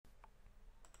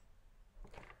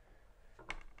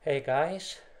Hey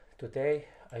guys, today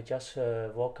I just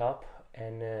woke up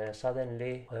and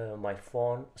suddenly my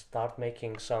phone start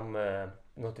making some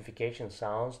notification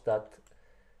sounds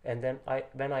and then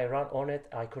when I ran on it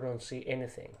I couldn't see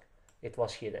anything. It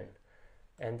was hidden.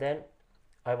 And then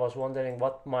I was wondering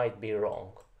what might be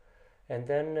wrong. And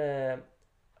then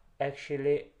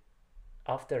actually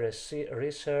after a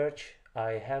research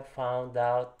I have found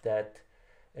out that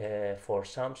for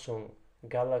Samsung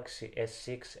Galaxy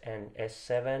S6 and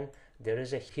S7 there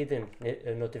is a hidden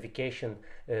notification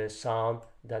sound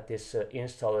that is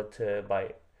installed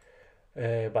by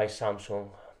Samsung,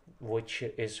 which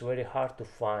is very hard to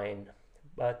find.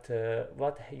 But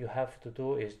what you have to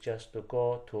do is just to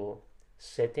go to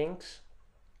settings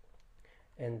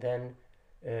and then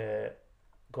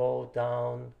go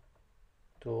down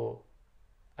to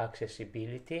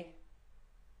accessibility,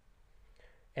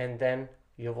 and then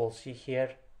you will see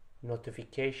here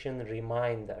notification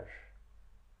reminder.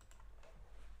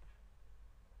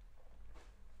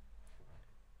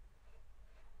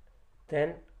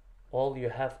 Then all you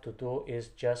have to do is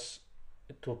just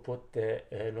to put the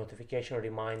notification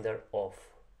reminder off.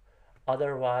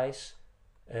 Otherwise,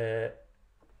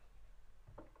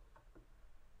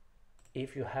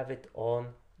 if you have it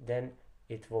on, then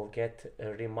it will get a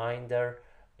reminder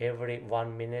every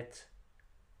 1 minute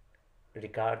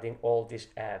regarding all these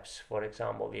apps. For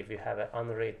example, if you have an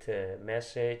unread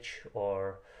message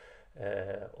or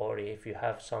if you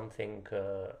have something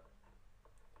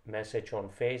message on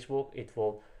Facebook, it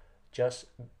will just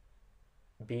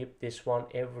beep this one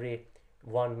every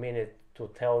 1 minute to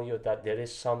tell you that there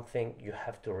is something you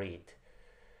have to read.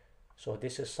 So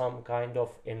this is some kind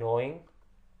of annoying,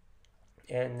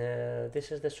 and this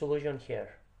is the solution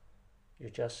here. You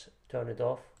just turn it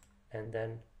off and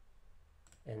then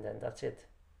that's it.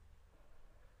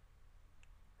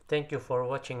 Thank you for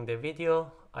watching the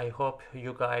video. I hope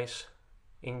you guys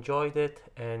enjoyed it,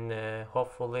 and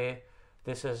hopefully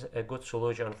this is a good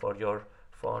solution for your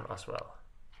phone as well.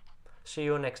 See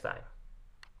you next time.